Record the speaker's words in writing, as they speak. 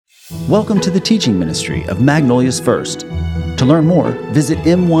Welcome to the teaching ministry of Magnolia's First. To learn more, visit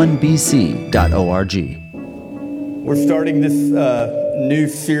m1bc.org. We're starting this new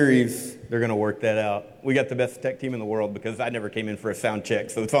series. They're going to work that out. We got the best tech team in the world because I never came in for a sound check,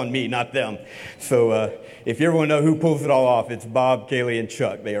 so it's on me, not them. So if you ever want to know who pulls it all off, it's Bob, Kaylee, and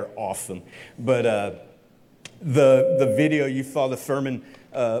Chuck. They are awesome. But the video, you saw the sermon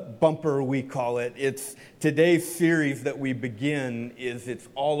bumper, we call it. It's today's series that we begin it's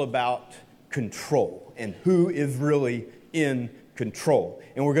all about control and who is really in control.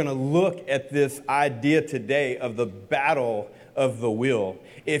 And we're going to look at this idea today of the battle of the will.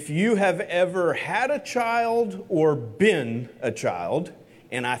 If you have ever had a child or been a child,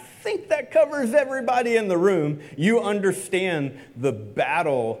 and I think that covers everybody in the room, you understand the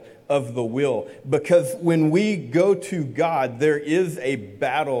battle of the will. Because when we go to God, there is a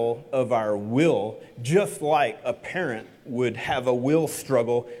battle of our will, just like a parent would have a will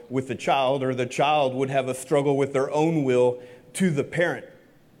struggle with the child, or the child would have a struggle with their own will to the parent.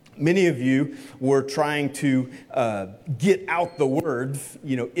 Many of you were trying to get out the words,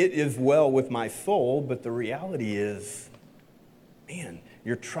 it is well with my soul, but the reality is, man,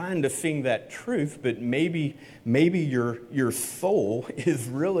 you're trying to sing that truth, but maybe your soul is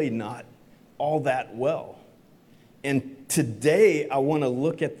really not all that well. And today I want to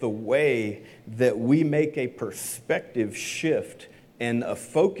look at the way that we make a perspective shift and a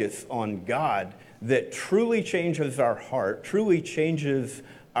focus on God that truly changes our heart, truly changes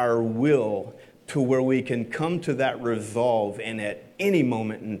our will to where we can come to that resolve, and at any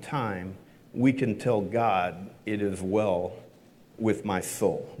moment in time, we can tell God, it is well with my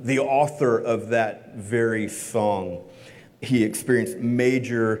soul. The author of that very song, he experienced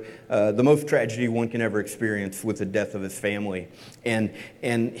the most tragedy one can ever experience with the death of his family. And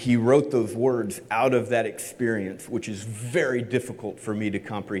he wrote those words out of that experience, which is very difficult for me to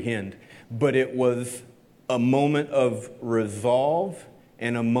comprehend. But it was a moment of resolve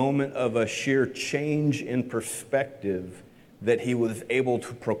and a moment of a sheer change in perspective that he was able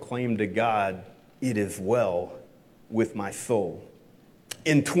to proclaim to God, it is well with my soul.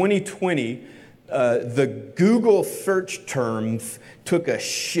 In 2020, the Google search terms took a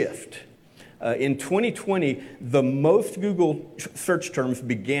shift. In 2020, the most Google search terms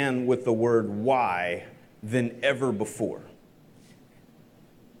began with the word why than ever before.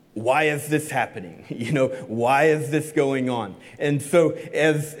 Why is this happening? Why is this going on? And so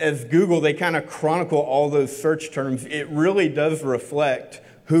as Google, they kind of chronicle all those search terms. It really does reflect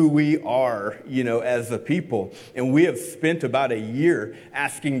who we are, as a people. And we have spent about a year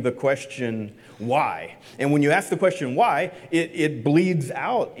asking the question, why? And when you ask the question, why, it bleeds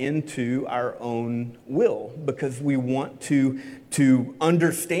out into our own will, because we want to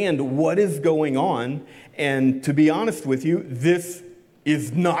understand what is going on. And to be honest with you, this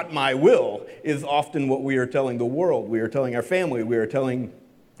is not my will, is often what we are telling the world. We are telling our family, we are telling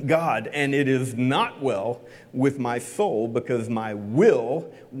God, and it is not well with my soul because my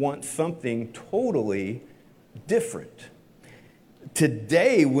will wants something totally different.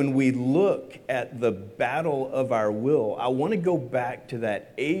 Today, when we look at the battle of our will, I want to go back to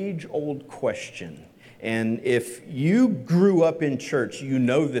that age-old question. And if you grew up in church, you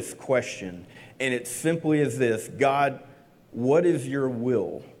know this question, and it simply is this: God, what is your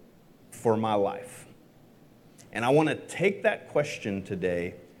will for my life? And I want to take that question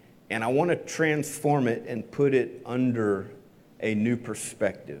today and I want to transform it and put it under a new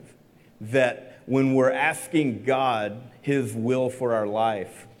perspective. That when we're asking God his will for our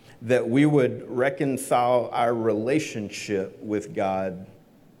life, that we would reconcile our relationship with God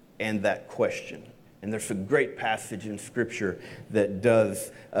and that question. And there's a great passage in Scripture that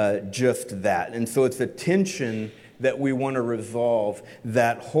does just that. And so it's a tension that we want to resolve,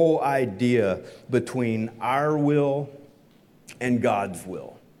 that whole idea between our will and God's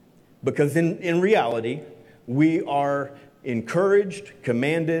will. Because in reality, we are encouraged,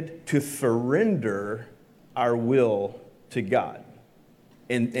 commanded to surrender our will to God.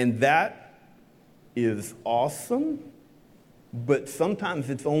 And that is awesome, but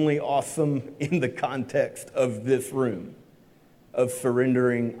sometimes it's only awesome in the context of this room, of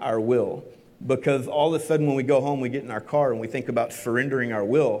surrendering our will. Because all of a sudden when we go home, we get in our car and we think about surrendering our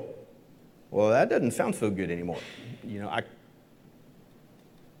will. Well, that doesn't sound so good anymore.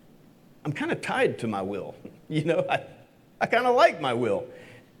 I'm kind of tied to my will. I kind of like my will.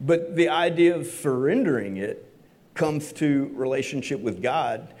 But the idea of surrendering it comes to relationship with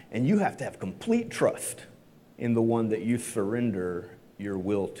God, and you have to have complete trust in the one that you surrender your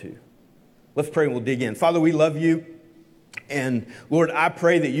will to. Let's pray and we'll dig in. Father, we love you. And Lord, I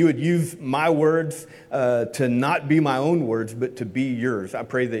pray that you would use my words to not be my own words, but to be yours. I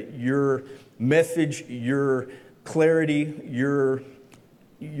pray that your message, your clarity, your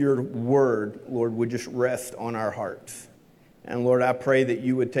word, Lord, would just rest on our hearts. And Lord, I pray that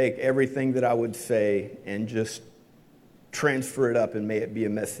you would take everything that I would say and just transfer it up, and may it be a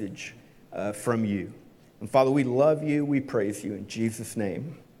message from you. And Father, we love you. We praise you in Jesus'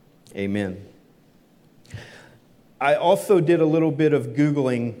 name. Amen. I also did a little bit of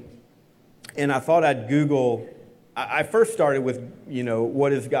Googling, and I thought I'd Google. I first started with,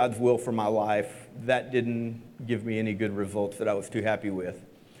 what is God's will for my life? That didn't give me any good results that I was too happy with.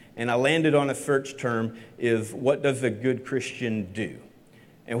 And I landed on a search term is, what does a good Christian do?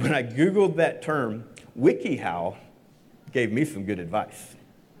 And when I Googled that term, WikiHow gave me some good advice.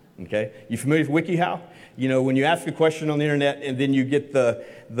 Okay? You familiar with WikiHow? When you ask a question on the internet and then you get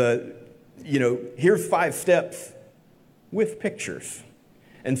here's 5 steps with pictures.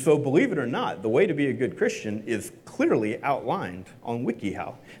 And so, believe it or not, the way to be a good Christian is clearly outlined on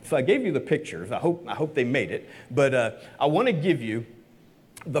WikiHow. So I gave you the pictures. I hope they made it. But I want to give you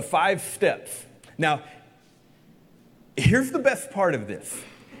the 5 steps. Now, here's the best part of this.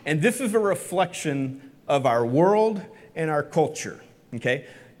 And this is a reflection of our world and our culture. Okay?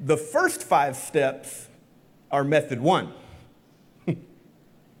 The first 5 steps are method 1.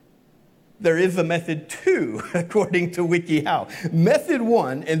 There is a method 2, according to WikiHow. Method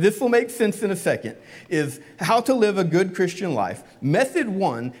 1, and this will make sense in a second, is how to live a good Christian life. Method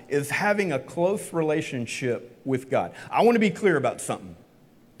 1 is having a close relationship with God. I want to be clear about something.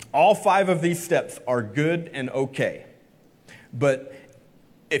 All 5 of these steps are good and okay. But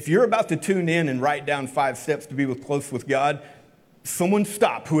if you're about to tune in and write down 5 steps to be close with God, someone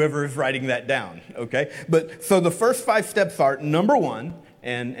stop whoever is writing that down, okay? But so the first 5 steps are, number 1,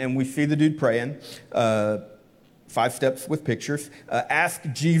 and we see the dude praying, 5 steps with pictures, ask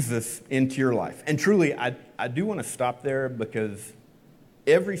Jesus into your life. And truly, I do want to stop there, because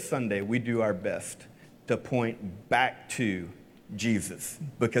every Sunday we do our best to point back to Jesus,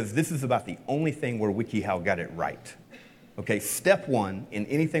 because this is about the only thing where WikiHow got it right. Okay, step 1 in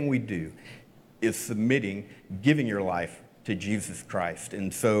anything we do is submitting, giving your life to Jesus Christ.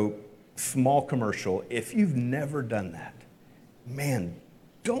 And so, small commercial, if you've never done that, man,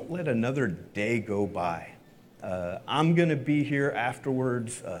 don't let another day go by. I'm going to be here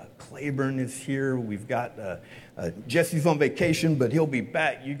afterwards. Claiborne is here. We've got Jesse's on vacation, but he'll be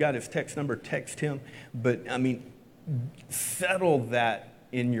back. You got his text number, text him. But, settle that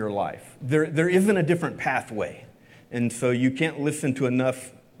in your life. There isn't a different pathway. And so you can't listen to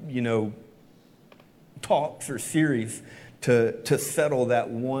enough, talks or series to settle that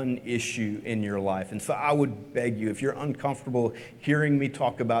one issue in your life. And so I would beg you, if you're uncomfortable hearing me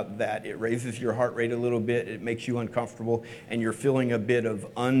talk about that, it raises your heart rate a little bit, it makes you uncomfortable, and you're feeling a bit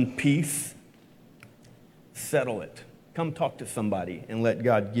of unpeace, settle it. Come talk to somebody and let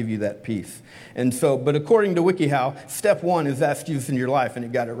God give you that peace. And so, but according to WikiHow, step 1 is ask Jesus in your life, and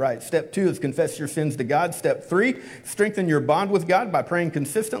it got it right. Step 2 is confess your sins to God. Step 3, strengthen your bond with God by praying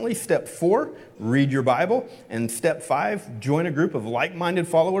consistently. Step 4, read your Bible. And step 5, join a group of like-minded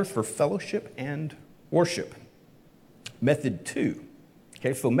followers for fellowship and worship. Method 2.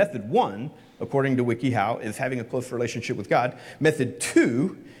 Okay, so method 1, according to WikiHow, is having a close relationship with God. Method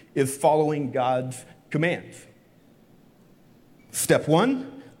 2 is following God's commands. Step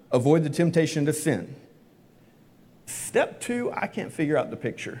 1, avoid the temptation to sin. Step 2, I can't figure out the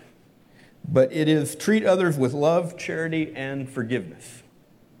picture, but it is treat others with love, charity, and forgiveness.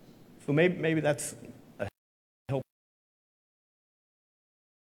 So maybe that's a help.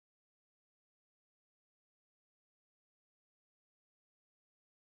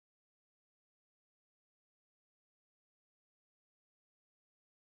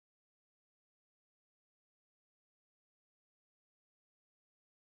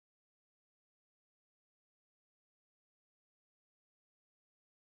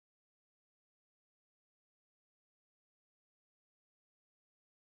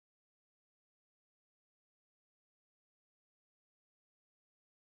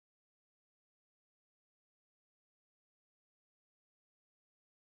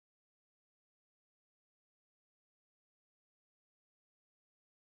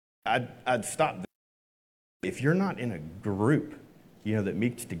 I'd stop there. If you're not in a group, that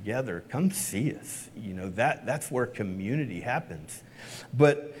meets together, come see us. That's where community happens.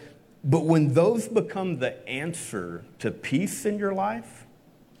 But when those become the answer to peace in your life,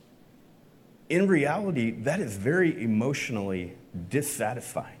 in reality, that is very emotionally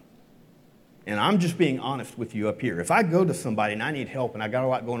dissatisfying. And I'm just being honest with you up here. If I go to somebody and I need help and I got a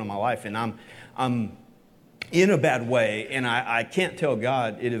lot going on in my life and I'm in a bad way, and I can't tell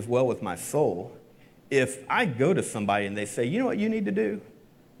God it is well with my soul, if I go to somebody and they say, you know what you need to do?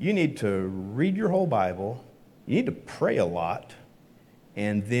 You need to read your whole Bible, you need to pray a lot,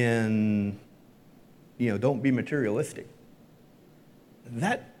 and then, don't be materialistic.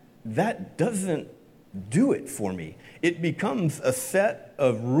 That doesn't do it for me. It becomes a set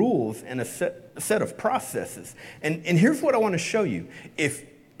of rules and a set of processes. And here's what I want to show you.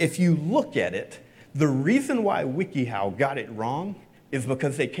 If you look at it, the reason why WikiHow got it wrong is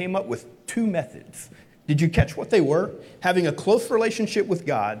because they came up with two methods. Did you catch what they were? Having a close relationship with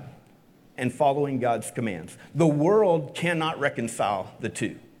God and following God's commands. The world cannot reconcile the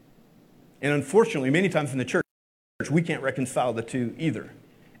two. And unfortunately, many times in the church, we can't reconcile the two either.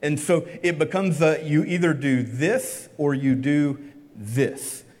 And so it becomes you either do this or you do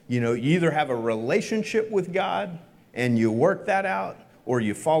this. You either have a relationship with God and you work that out, or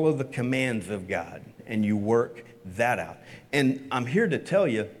you follow the commands of God and you work that out. And I'm here to tell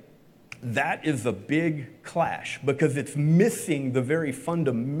you, that is a big clash because it's missing the very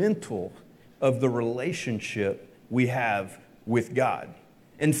fundamental of the relationship we have with God.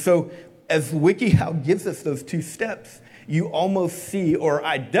 And so as WikiHow gives us those two steps, you almost see, or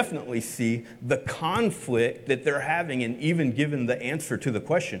I definitely see, the conflict that they're having in even giving the answer to the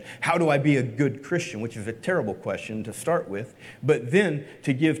question, how do I be a good Christian? Which is a terrible question to start with. But then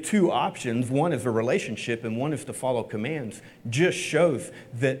to give two options, one is a relationship and one is to follow commands, just shows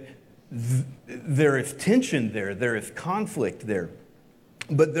that there is tension there, there is conflict there.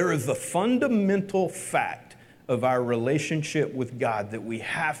 But there is a fundamental fact of our relationship with God that we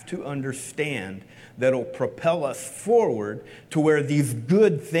have to understand that'll propel us forward to where these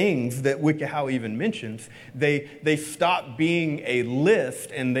good things that WikiHow even mentions, they stop being a list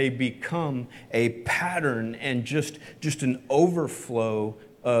and they become a pattern and just an overflow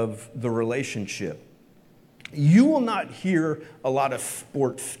of the relationship. You will not hear a lot of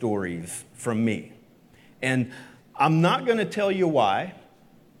sports stories from me. And I'm not going to tell you why,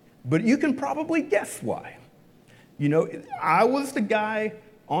 but you can probably guess why. I was the guy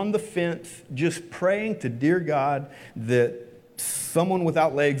on the fence just praying to dear God that someone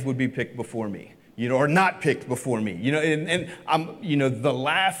without legs would be picked before me, or not picked before me, and I'm, the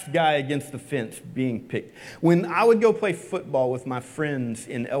last guy against the fence being picked. When I would go play football with my friends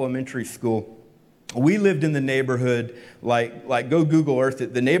in elementary school, we lived in the neighborhood, like go Google Earth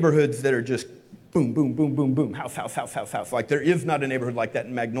it, the neighborhoods that are just boom, boom, boom, boom, boom, house, house, house, house, house. Like there is not a neighborhood like that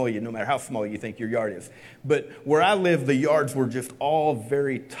in Magnolia, no matter how small you think your yard is. But where I lived, the yards were just all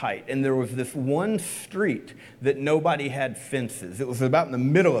very tight. And there was this one street that nobody had fences. It was about in the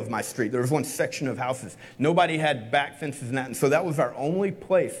middle of my street. There was one section of houses. Nobody had back fences and that. And so that was our only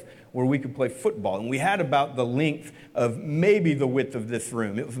place where we could play football. And we had about the length of maybe the width of this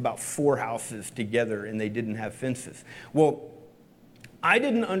room. It was about 4 houses together, and they didn't have fences. Well, I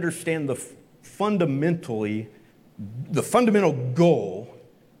didn't understand the fundamental goal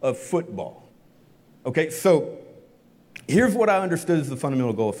of football. Okay, so here's what I understood as the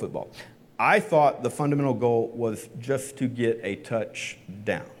fundamental goal of football. I thought the fundamental goal was just to get a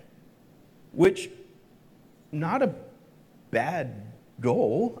touchdown, which not a bad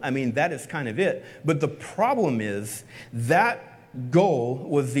goal. I mean, that is kind of it. But the problem is that goal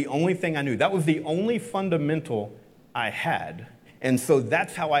was the only thing I knew. That was the only fundamental I had. And so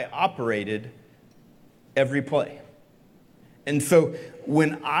that's how I operated every play. And so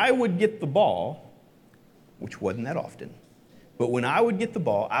when I would get the ball, which wasn't that often, but when I would get the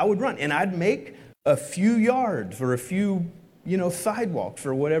ball, I would run. And I'd make a few yards or a few, sidewalks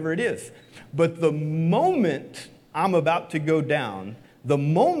or whatever it is. But the moment I'm about to go down, the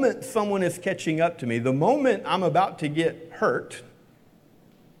moment someone is catching up to me, the moment I'm about to get hurt,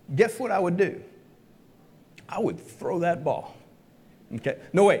 guess what I would do? I would throw that ball. Okay?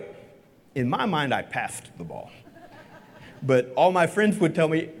 No, wait. In my mind, I passed the ball. But all my friends would tell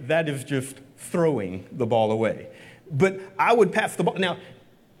me that is just throwing the ball away. But I would pass the ball. Now,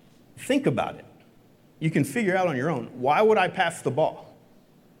 think about it. You can figure out on your own. Why would I pass the ball?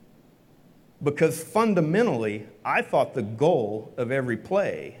 Because fundamentally, I thought the goal of every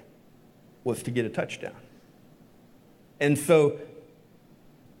play was to get a touchdown. And so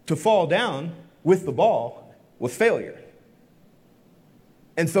to fall down with the ball was failure.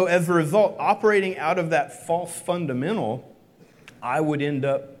 And so as a result, operating out of that false fundamental, I would end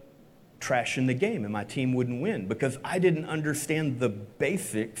up trashing the game and my team wouldn't win because I didn't understand the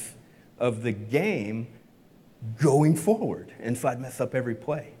basics of the game going forward. And so I'd mess up every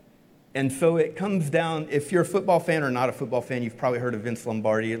play. And so it comes down, if you're a football fan or not a football fan, you've probably heard of Vince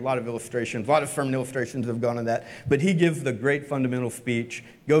Lombardi. A lot of illustrations, a lot of sermon illustrations have gone on that. But he gives the great fundamental speech,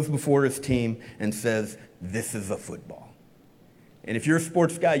 goes before his team and says, "This is a football." And if you're a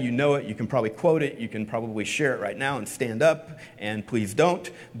sports guy, you know it. You can probably quote it. You can probably share it right now and stand up, and please don't.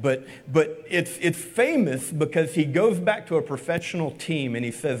 But it's famous because he goes back to a professional team and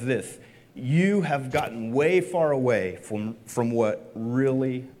he says this: "You have gotten way far away from what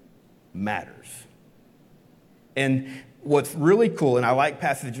really matters." And what's really cool, and I like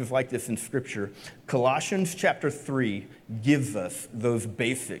passages like this in Scripture, Colossians chapter 3 gives us those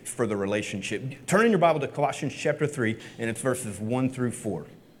basics for the relationship. Turn in your Bible to Colossians chapter 3, and it's verses 1 through 4.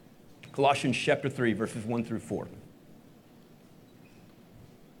 Colossians chapter 3, verses 1 through 4.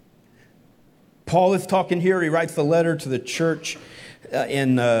 Paul is talking here. He writes a letter to the church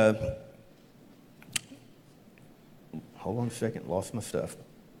in... hold on a second, lost my stuff.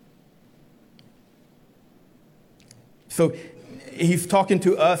 So he's talking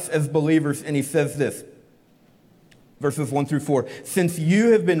to us as believers, and he says this, verses 1 through 4. "Since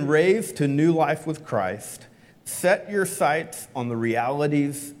you have been raised to new life with Christ, set your sights on the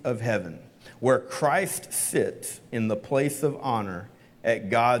realities of heaven, where Christ sits in the place of honor at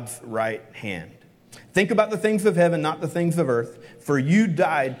God's right hand. Think about the things of heaven, not the things of earth, for you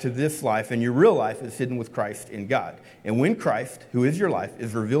died to this life, and your real life is hidden with Christ in God. And when Christ, who is your life,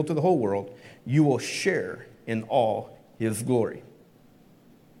 is revealed to the whole world, you will share in all his glory."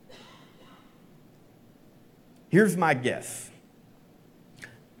 Here's my guess.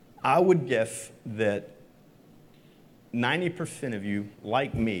 I would guess that 90% of you,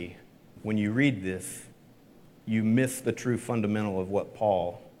 like me, when you read this, you miss the true fundamental of what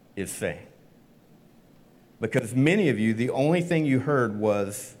Paul is saying. Because many of you, the only thing you heard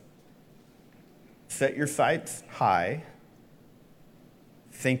was, set your sights high,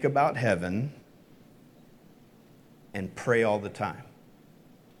 think about heaven, and pray all the time.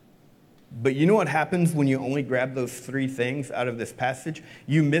 But you know what happens when you only grab those three things out of this passage?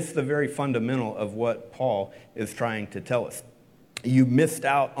 You miss the very fundamental of what Paul is trying to tell us. You missed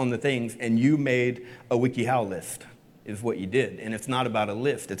out on the things, and you made a WikiHow list, is what you did. And it's not about a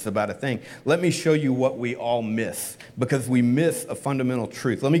list, it's about a thing. Let me show you what we all miss, because we miss a fundamental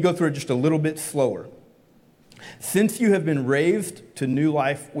truth. Let me go through it just a little bit slower. "Since you have been raised to new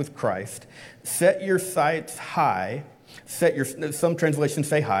life with Christ, set your sights high." Some translations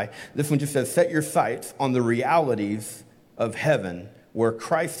say high. This one just says, "Set your sights on the realities of heaven, where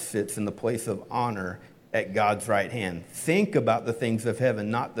Christ sits in the place of honor at God's right hand." Think about the things of heaven,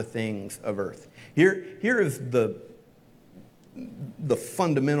 not the things of earth. Here is the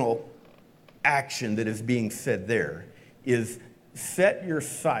fundamental action that is being said there, is set your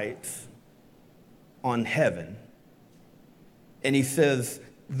sights on heaven. And he says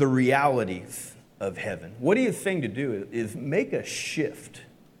the realities of heaven. What he is saying to do is make a shift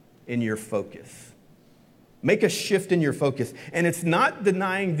in your focus. Make a shift in your focus. And it's not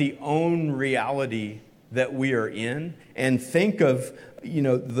denying the own reality that we are in. And think of,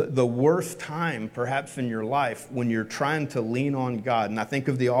 the worst time perhaps in your life when you're trying to lean on God. And I think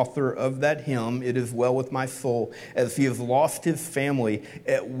of the author of that hymn, "It Is Well With My Soul," as he has lost his family.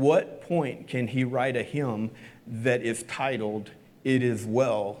 At what point can he write a hymn that is titled, "It Is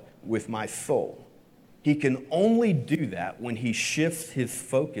Well With My Soul"? He can only do that when he shifts his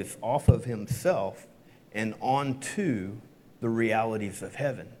focus off of himself and onto the realities of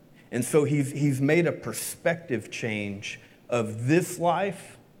heaven. And so he's made a perspective change of this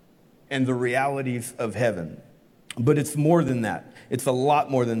life and the realities of heaven. But it's more than that. It's a lot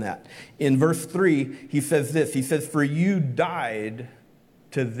more than that. In verse 3, he says this. He says, "For you died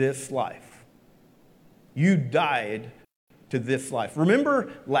to this life." You died to this life. Remember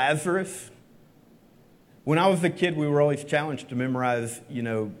Lazarus? When I was a kid, we were always challenged to memorize,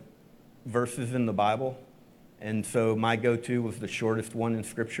 verses in the Bible. And so my go-to was the shortest one in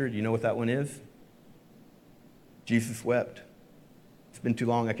Scripture. Do you know what that one is? Jesus wept. It's been too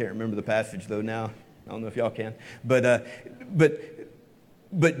long, I can't remember the passage, though, now. I don't know if y'all can. But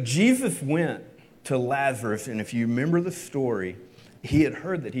Jesus went to Lazarus, and if you remember the story, he had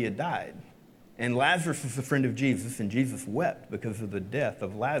heard that he had died. And Lazarus was a friend of Jesus, and Jesus wept because of the death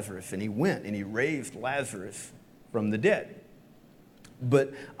of Lazarus. And he went and he raised Lazarus from the dead.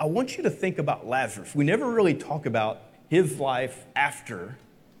 But I want you to think about Lazarus. We never really talk about his life after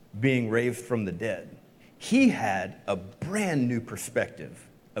being raised from the dead. He had a brand new perspective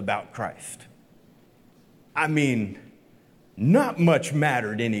about Christ. I mean, not much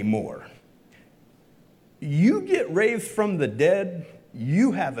mattered anymore. You get raised from the dead,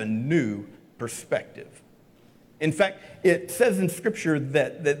 you have a new perspective. In fact, it says in Scripture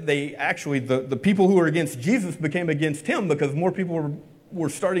that they actually, the people who were against Jesus became against him because more people were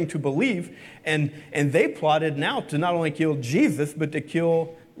starting to believe. And they plotted now to not only kill Jesus, but to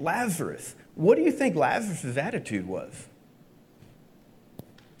kill Lazarus. What do you think Lazarus' attitude was?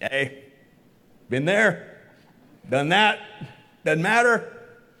 Hey, been there, done that, doesn't matter.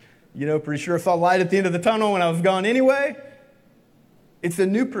 Pretty sure I saw light at the end of the tunnel when I was gone anyway. It's a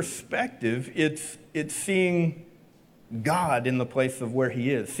new perspective. It's seeing God in the place of where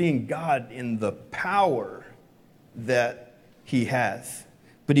he is, seeing God in the power that he has.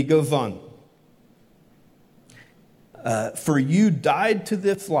 But he goes on. For you died to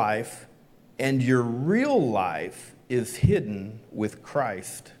this life, and your real life is hidden with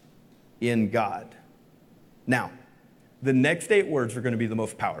Christ in God. Now, the next 8 words are going to be the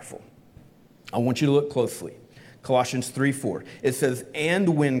most powerful. I want you to look closely. Colossians 3:4. It says,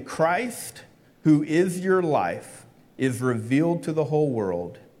 and when Christ, who is your life, is revealed to the whole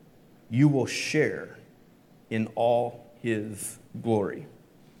world, you will share in all his glory.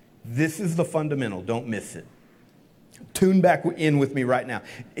 This is the fundamental. Don't miss it. Tune back in with me right now.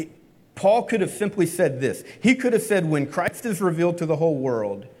 Paul could have simply said this. He could have said, when Christ is revealed to the whole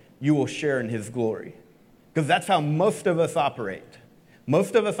world, you will share in his glory. Because that's how most of us operate.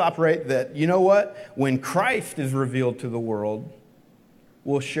 Most of us operate that, you know what? When Christ is revealed to the world,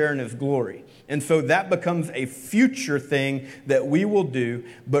 we'll share in his glory. And so that becomes a future thing that we will do,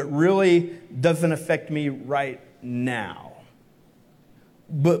 but really doesn't affect me right now.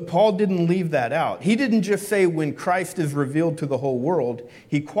 But Paul didn't leave that out. He didn't just say when Christ is revealed to the whole world,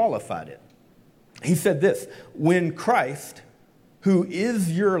 he qualified it. He said this, when Christ, who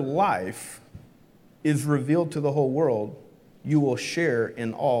is your life, is revealed to the whole world, you will share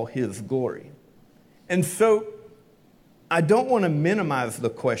in all his glory. And so I don't want to minimize the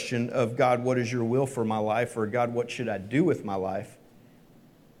question of, God, what is your will for my life? Or God, what should I do with my life?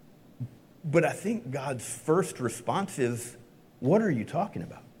 But I think God's first response is, what are you talking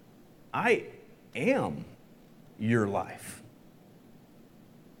about? I am your life.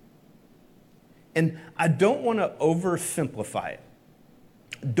 And I don't want to oversimplify it.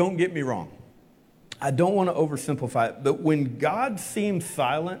 Don't get me wrong. I don't want to oversimplify it. But when God seems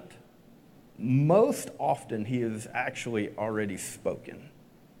silent, most often he has actually already spoken.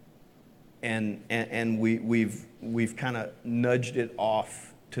 And we've kind of nudged it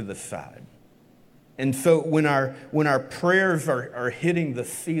off to the side. And so when our prayers are hitting the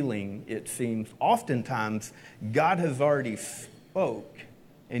ceiling, it seems, oftentimes God has already spoke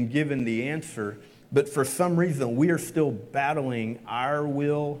and given the answer, but for some reason we are still battling our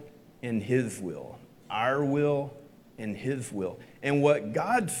will and his will. Our will and his will. And what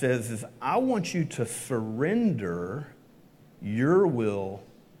God says is, I want you to surrender your will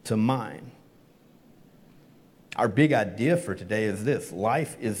to mine. Our big idea for today is this: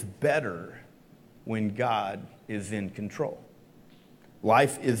 life is better when God is in control.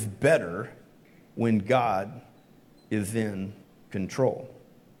 Life is better when God is in control.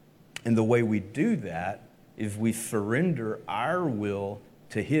 And the way we do that is we surrender our will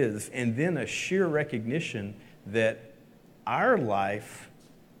to his, and then a sheer recognition that our life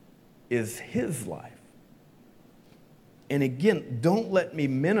is his life. And again, don't let me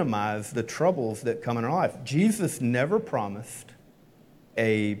minimize the troubles that come in our life. Jesus never promised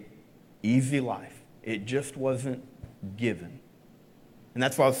an easy life. It just wasn't given. And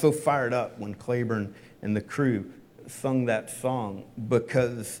that's why I was so fired up when Claiborne and the crew sung that song,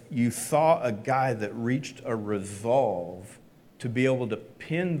 because you saw a guy that reached a resolve to be able to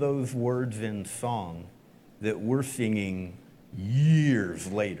pen those words in song that we're singing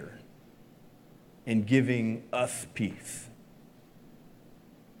years later and giving us peace.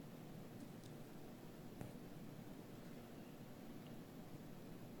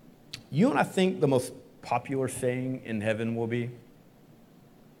 You know what I think the most popular saying in heaven will be?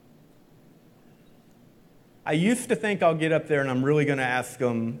 I used to think I'll get up there and I'm really going to ask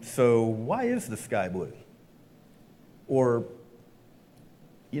them, so why is the sky blue? Or,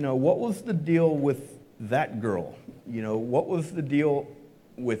 what was the deal with that girl? What was the deal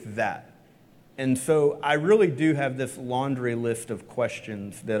with that? And so I really do have this laundry list of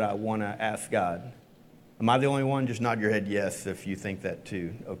questions that I want to ask God. Am I the only one? Just nod your head yes if you think that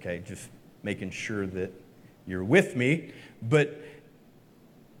too. Okay, just making sure that you're with me. But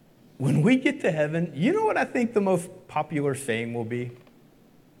when we get to heaven, you know what I think the most popular saying will be?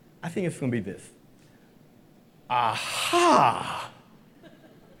 I think it's going to be this. Aha!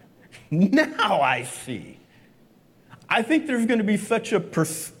 Now I see. I think there's going to be such a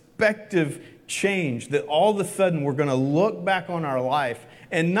perspective change that all of a sudden we're going to look back on our life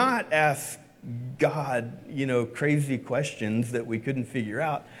and not ask God, crazy questions that we couldn't figure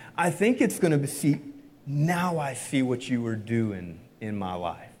out. I think it's going to be, now I see what you were doing in my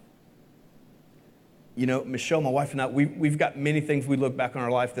life. Michelle, my wife and I, we've got many things we look back on our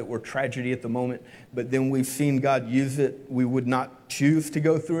life that were tragedy at the moment, but then we've seen God use it. We would not choose to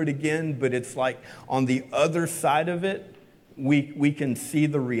go through it again, but it's like on the other side of it, we can see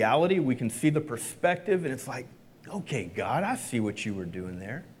the reality, we can see the perspective, and it's like, okay, God, I see what you were doing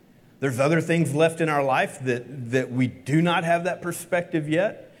there. There's other things left in our life that we do not have that perspective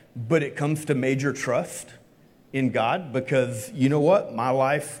yet, but it comes to major trust in God because you know what? My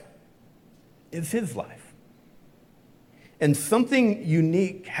life is his life. And something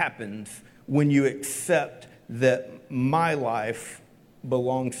unique happens when you accept that my life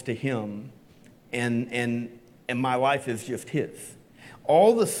belongs to him and my life is just his.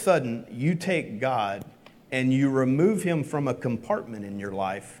 All of a sudden, you take God and you remove him from a compartment in your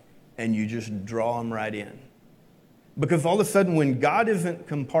life and you just draw him right in. Because all of a sudden, when God isn't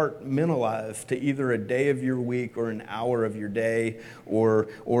compartmentalized to either a day of your week or an hour of your day or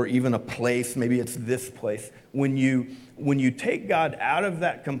even a place, maybe it's this place, when you take God out of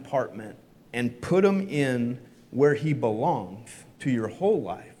that compartment and put him in where he belongs to your whole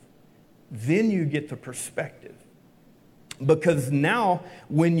life, then you get the perspective. Because now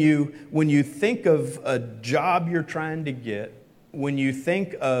when you think of a job you're trying to get, when you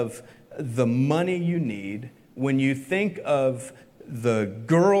think of the money you need, when you think of the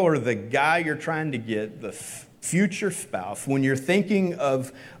girl or the guy you're trying to get, the future spouse, when you're thinking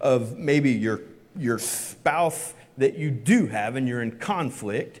of maybe your spouse that you do have and you're in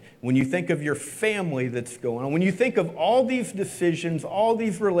conflict, when you think of your family that's going on, when you think of all these decisions, all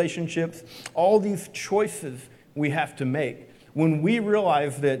these relationships, all these choices we have to make, when we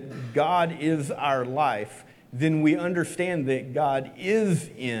realize that God is our life, then we understand that God is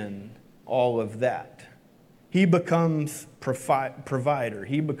in all of that. He becomes provider.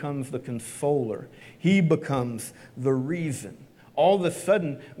 He becomes the consoler. He becomes the reason. All of a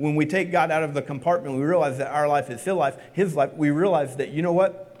sudden, when we take God out of the compartment, we realize that our life is his life. We realize that, you know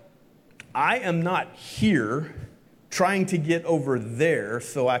what? I am not here trying to get over there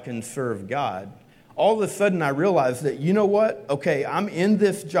so I can serve God. All of a sudden, I realize that, you know what? Okay, I'm in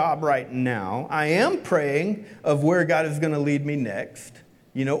this job right now. I am praying of where God is going to lead me next.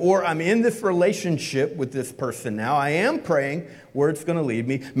 Or I'm in this relationship with this person now. I am praying where it's going to lead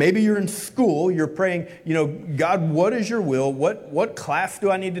me. Maybe you're in school. You're praying, God, what is your will? What class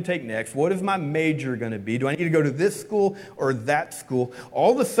do I need to take next? What is my major going to be? Do I need to go to this school or that school?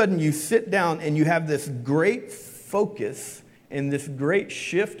 All of a sudden, you sit down and you have this great focus and this great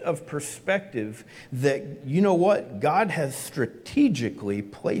shift of perspective that, you know what? God has strategically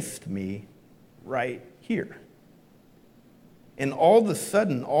placed me right here. And all of a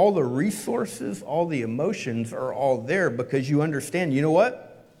sudden, all the resources, all the emotions are all there because you understand, you know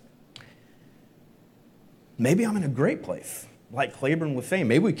what? Maybe I'm in a great place. Like Claiborne was saying,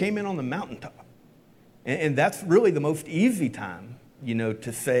 maybe we came in on the mountaintop. And that's really the most easy time,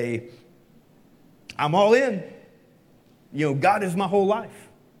 to say, I'm all in. God is my whole life.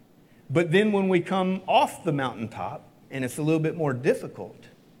 But then when we come off the mountaintop, and it's a little bit more difficult,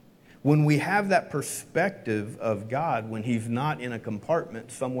 when we have that perspective of God, when he's not in a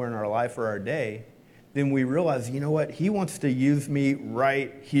compartment somewhere in our life or our day, then we realize, you know what? He wants to use me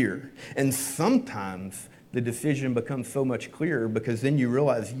right here. And sometimes the decision becomes so much clearer because then you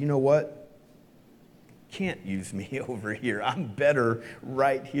realize, you know what? Can't use me over here. I'm better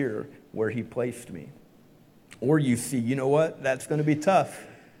right here where he placed me. Or you see, you know what? That's going to be tough,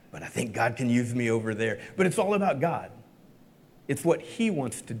 but I think God can use me over there. But it's all about God. It's what he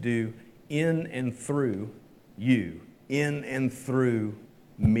wants to do in and through you, in and through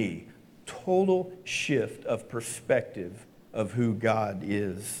me. Total shift of perspective of who God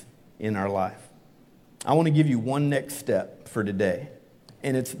is in our life. I want to give you one next step for today,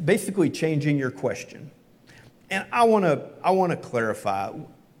 and it's basically changing your question. And I want to clarify.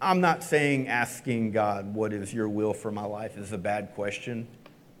 I'm not saying asking God, what is your will for my life, is a bad question.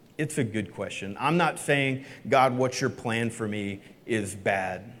 It's a good question. I'm not saying, God, what's your plan for me is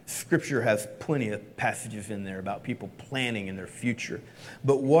bad. Scripture has plenty of passages in there about people planning in their future.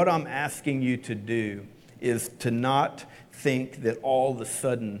 But what I'm asking you to do is to not think that all of a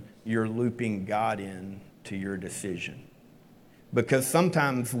sudden you're looping God in to your decision. Because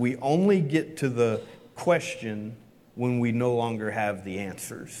sometimes we only get to the question when we no longer have the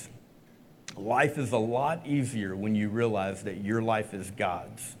answers. Life is a lot easier when you realize that your life is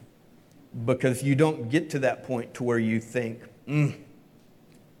God's. Because you don't get to that point to where you think,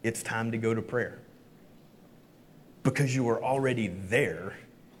 it's time to go to prayer. Because you are already there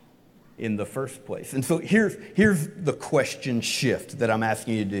in the first place. And so here's the question shift that I'm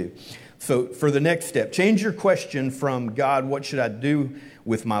asking you to do. So for the next step, change your question from God, what should I do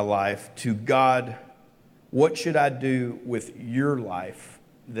with my life, to God, what should I do with your life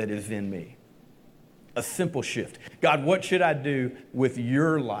that is in me? A simple shift. God, what should I do with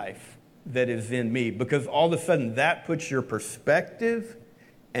your life that is in me? Because all of a sudden that puts your perspective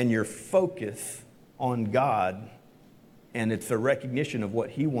and your focus on God, and it's a recognition of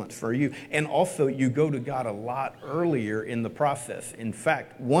what he wants for you. And also you go to God a lot earlier in the process. In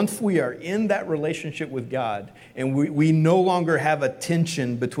fact, once we are in that relationship with God and we no longer have a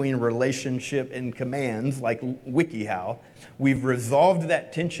tension between relationship and commands like WikiHow, we've resolved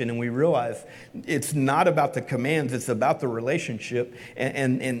that tension and we realize it's not about the commands, it's about the relationship,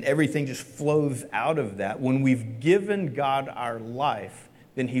 and everything just flows out of that. When we've given God our life,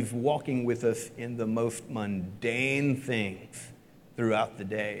 then he's walking with us in the most mundane things throughout the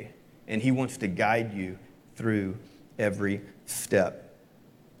day. And he wants to guide you through every step.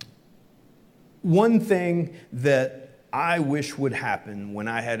 One thing that I wish would happen when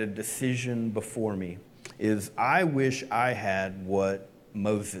I had a decision before me is I wish I had what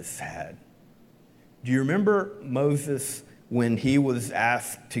Moses had. Do you remember Moses when he was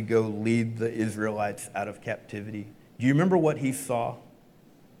asked to go lead the Israelites out of captivity? Do you remember what he saw?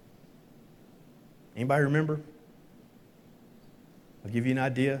 Anybody remember? I'll give you an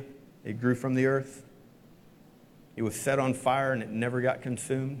idea. It grew from the earth. It was set on fire and it never got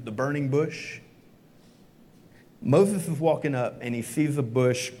consumed. The burning bush. Moses is walking up and he sees a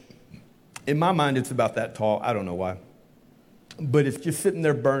bush. In my mind, it's about that tall. I don't know why. But it's just sitting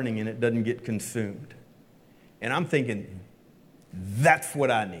there burning and it doesn't get consumed. And I'm thinking, that's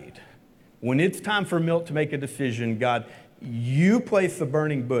what I need. When it's time for Milt to make a decision, God, you place the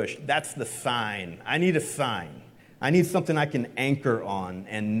burning bush. That's the sign. I need a sign. I need something I can anchor on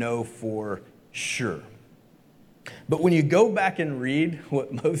and know for sure. But when you go back and read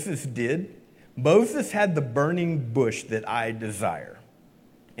what Moses did, Moses had the burning bush that I desire.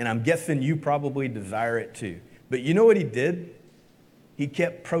 And I'm guessing you probably desire it too. But you know what he did? He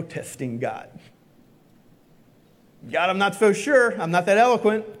kept protesting God. God, I'm not so sure. I'm not that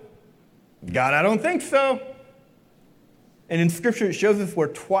eloquent. God, I don't think so. And in Scripture, it shows us where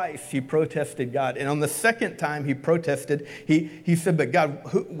twice he protested God. And on the second time he protested, he said, but God,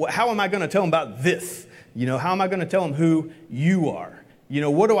 how am I going to tell him about this? How am I going to tell him who you are?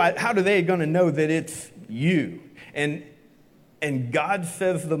 How are they going to know that it's you? And God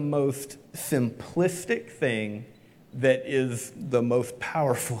says the most simplistic thing that is the most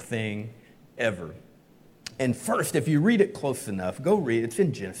powerful thing ever. And first, if you read it close enough, go read it. It's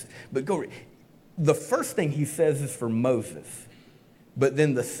in Genesis, but go read. The first thing he says is for Moses. But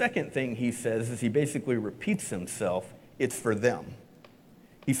then the second thing he says is he basically repeats himself. It's for them.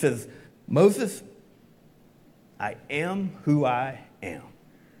 He says, Moses, I am who I am.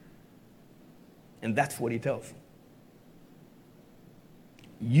 And that's what he tells them.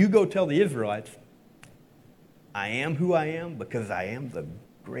 You go tell the Israelites, I am who I am because I am the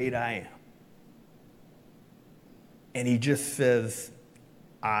great I am. And he just says,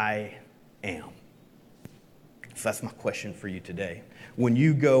 I am. So that's my question for you today. When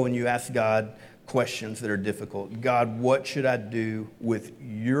you go and you ask God questions that are difficult, God, what should I do with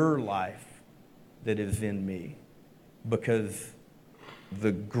your life that is in me? Because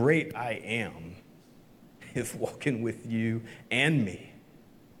the great I am is walking with you and me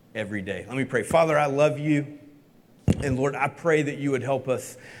every day. Let me pray. Father, I love you. And Lord, I pray that you would help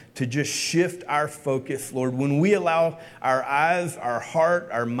us to just shift our focus, Lord. When we allow our eyes, our heart,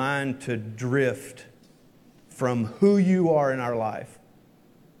 our mind to drift from who you are in our life.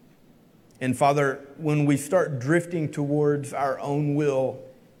 And Father, when we start drifting towards our own will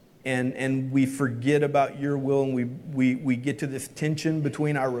and we forget about your will and we get to this tension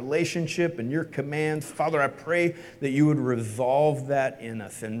between our relationship and your commands, Father, I pray that you would resolve that in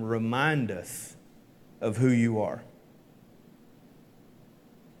us and remind us of who you are.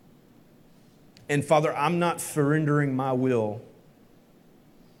 And Father, I'm not surrendering my will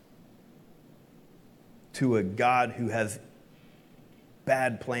to a God who has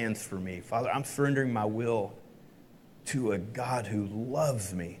bad plans for me. Father, I'm surrendering my will to a God who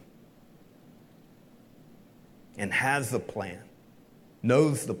loves me and has the plan,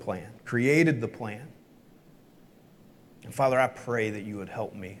 knows the plan, created the plan. And Father, I pray that you would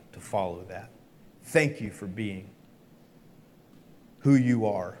help me to follow that. Thank you for being who you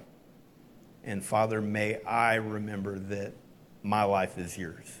are. And Father, may I remember that my life is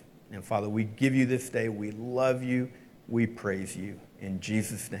yours. And Father, we give you this day. We love you. We praise you. In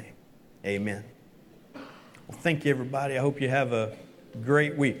Jesus' name, amen. Well, thank you, everybody. I hope you have a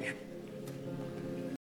great week.